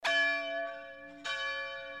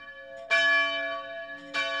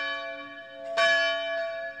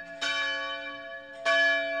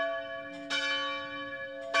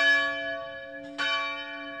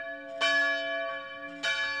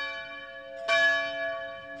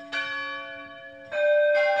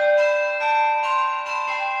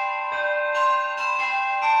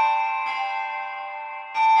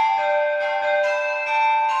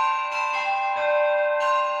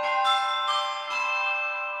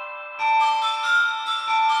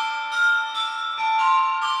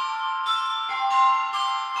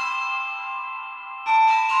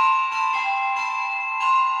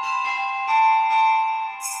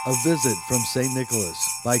A Visit from St.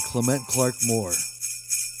 Nicholas by Clement Clark Moore.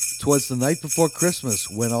 'Twas the night before Christmas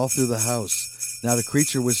when all through the house not a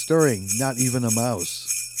creature was stirring, not even a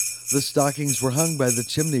mouse. The stockings were hung by the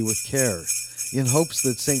chimney with care, in hopes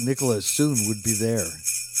that St. Nicholas soon would be there.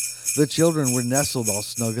 The children were nestled all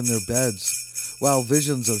snug in their beds, while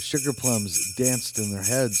visions of sugar plums danced in their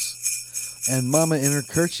heads. And Mama in her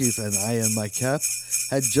kerchief and I in my cap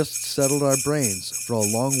had just settled our brains for a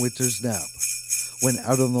long winter's nap. When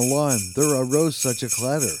out on the lawn there arose such a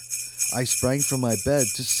clatter, I sprang from my bed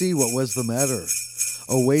to see what was the matter.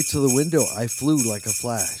 Away to the window I flew like a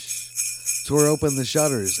flash, tore open the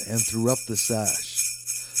shutters and threw up the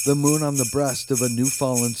sash. The moon on the breast of a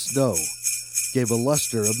new-fallen snow gave a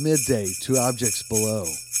luster of midday to objects below,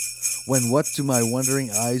 when what to my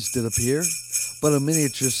wondering eyes did appear but a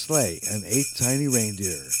miniature sleigh and 8 tiny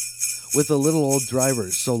reindeer, with a little old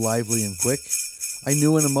driver so lively and quick, I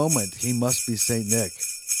knew in a moment he must be St. Nick.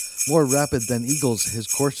 More rapid than eagles his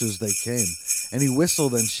coursers they came, and he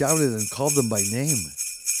whistled and shouted and called them by name.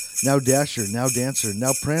 Now Dasher, now Dancer,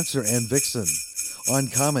 now Prancer and Vixen, on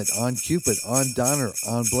Comet, on Cupid, on Donner,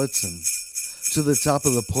 on Blitzen, to the top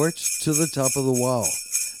of the porch, to the top of the wall.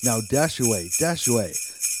 Now dash away, dash away,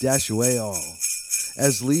 dash away all.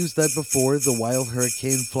 As leaves that before the wild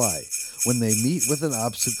hurricane fly, when they meet with an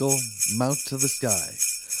obstacle, mount to the sky.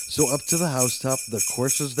 So up to the housetop the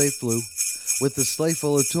coursers they flew, with the sleigh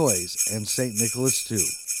full of toys, and St. Nicholas too.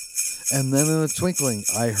 And then in a twinkling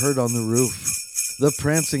I heard on the roof the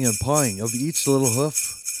prancing and pawing of each little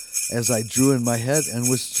hoof. As I drew in my head and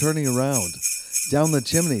was turning around, down the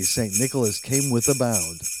chimney St. Nicholas came with a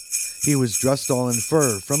bound. He was dressed all in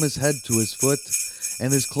fur from his head to his foot,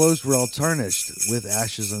 and his clothes were all tarnished with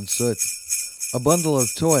ashes and soot. A bundle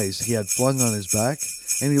of toys he had flung on his back,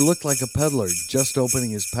 and he looked like a peddler just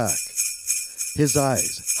opening his pack. His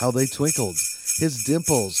eyes, how they twinkled, his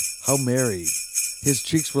dimples, how merry. His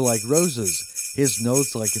cheeks were like roses, his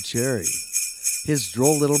nose like a cherry. His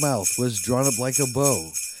droll little mouth was drawn up like a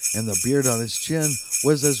bow, and the beard on his chin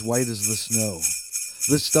was as white as the snow.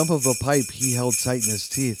 The stump of a pipe he held tight in his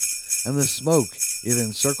teeth, and the smoke, it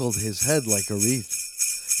encircled his head like a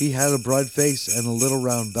wreath. He had a broad face and a little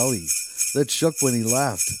round belly that shook when he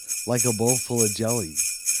laughed like a bowl full of jelly.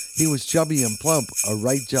 He was chubby and plump, a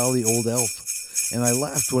right jolly old elf, and I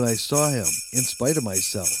laughed when I saw him, in spite of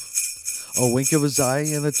myself. A wink of his eye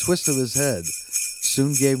and a twist of his head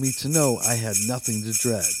soon gave me to know I had nothing to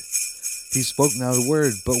dread. He spoke not a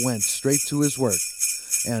word, but went straight to his work,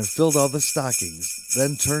 and filled all the stockings,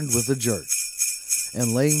 then turned with a jerk,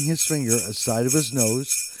 and laying his finger aside of his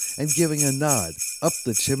nose, and giving a nod, up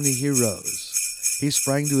the chimney he rose. He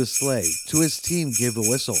sprang to his sleigh, to his team gave a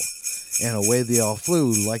whistle, and away they all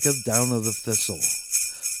flew like a down of the thistle.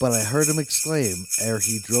 But I heard him exclaim, ere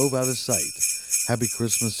he drove out of sight, Happy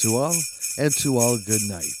Christmas to all, and to all good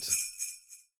night.